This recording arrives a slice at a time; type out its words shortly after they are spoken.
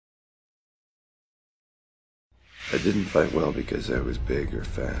I didn't fight well because I was big or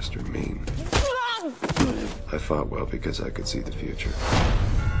fast or mean. I fought well because I could see the future.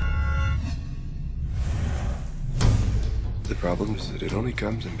 The problem is that it only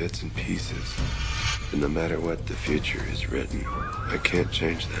comes in bits and pieces. And no matter what the future is written, I can't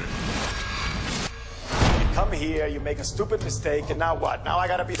change that. You come here, you make a stupid mistake, and now what? Now I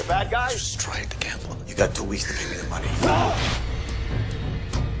gotta be the bad guy? Just trying to gamble. You got 2 weeks to give me the money.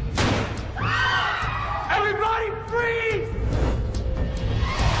 Everybody freeze!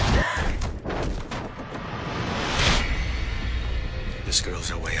 This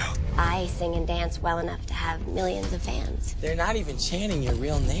girl's our way out. I sing and dance well enough to have millions of fans. They're not even chanting your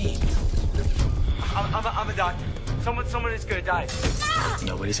real name. I'm a doctor. Someone is gonna die.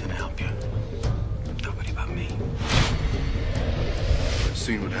 Nobody's gonna help you. Nobody but me. I've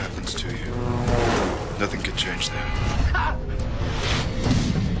seen what happens to you. Nothing can change that.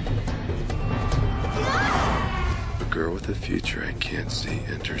 A girl with a future I can't see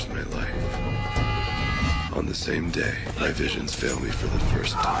enters my life. On the same day, my visions fail me for the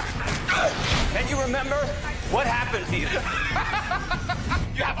first time. And you remember what happened to you?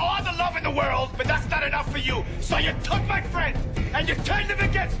 You have all the love in the world, but that's not enough for you. So you took my friend, and you turned him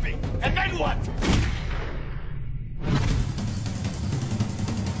against me. And then what?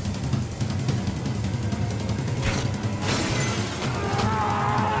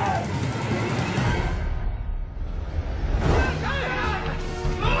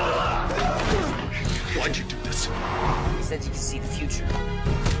 Why'd you do this? He said you could see the future.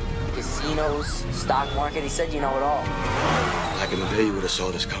 Casinos, stock market, he said you know it all. Back in the day, you would have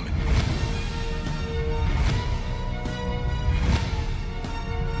saw this coming.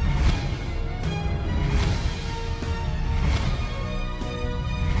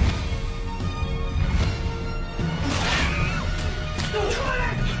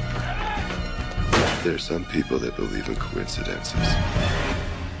 There are some people that believe in coincidences.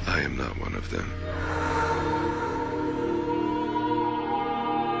 I am not one of them.